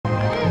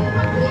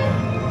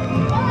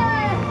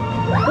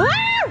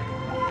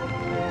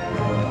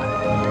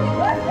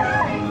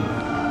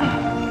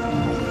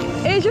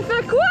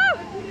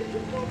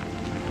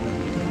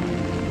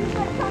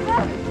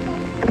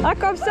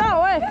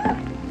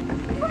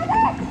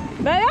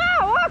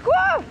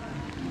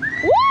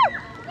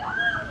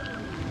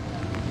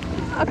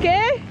ok.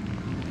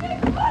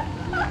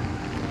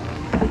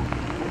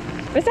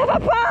 Mais ça va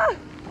pas.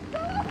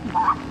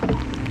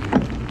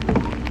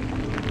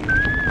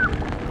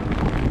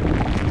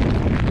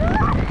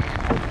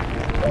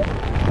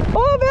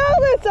 Oh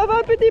merde, ça va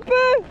un petit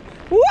peu.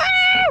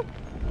 Ouais.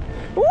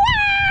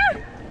 Ouais.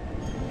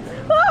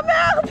 Oh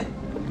merde.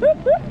 Ouais.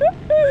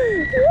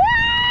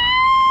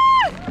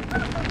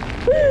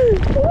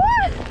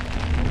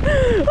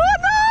 Oh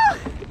non.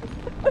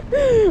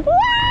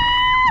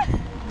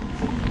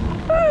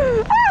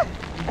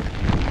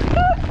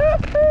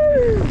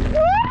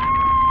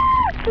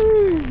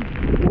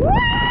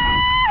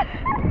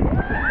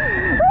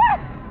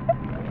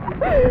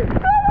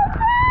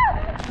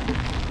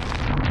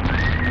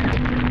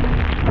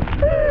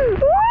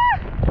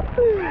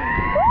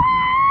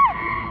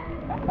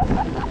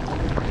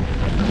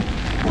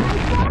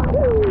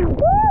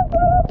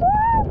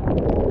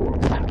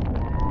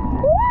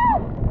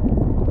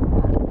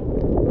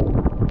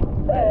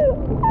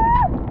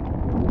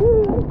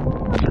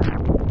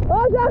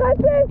 Oh, j'ai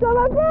arrêté, ça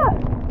va pas.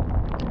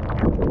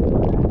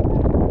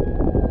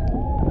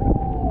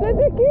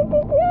 C'était qui?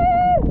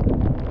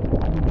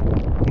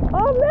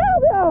 Oh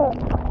merde.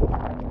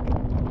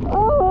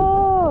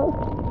 Oh.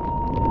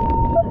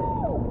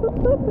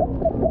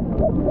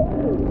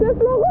 C'est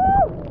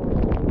Florent.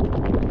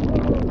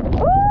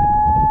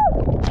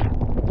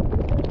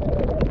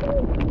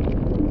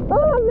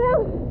 Oh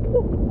merde.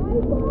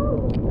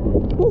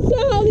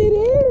 C'est un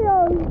délire.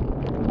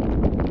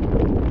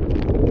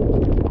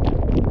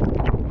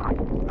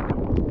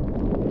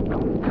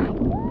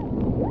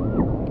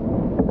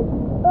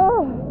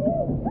 Oh.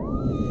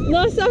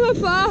 Non, ça va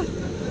pas.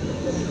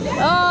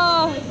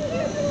 Oh.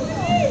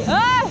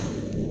 Ah.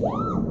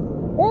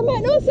 Et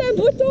maintenant c'est un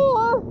bouton,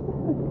 hein.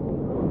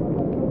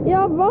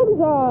 Ja,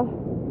 vandaag.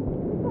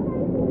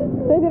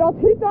 Zijn er al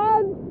goed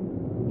aan?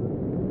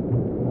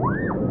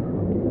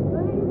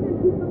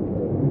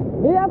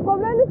 Il y a un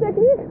problème de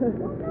technique?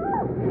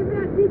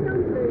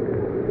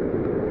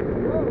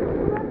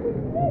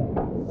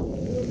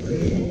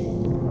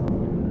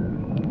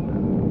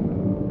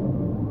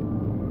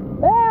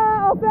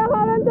 On fait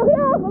à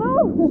l'intérieur,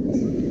 non?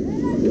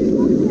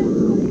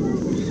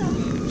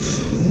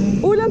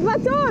 Ou le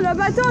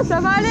bateau, ça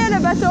va aller le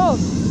bateau.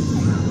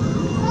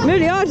 Mais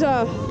liage.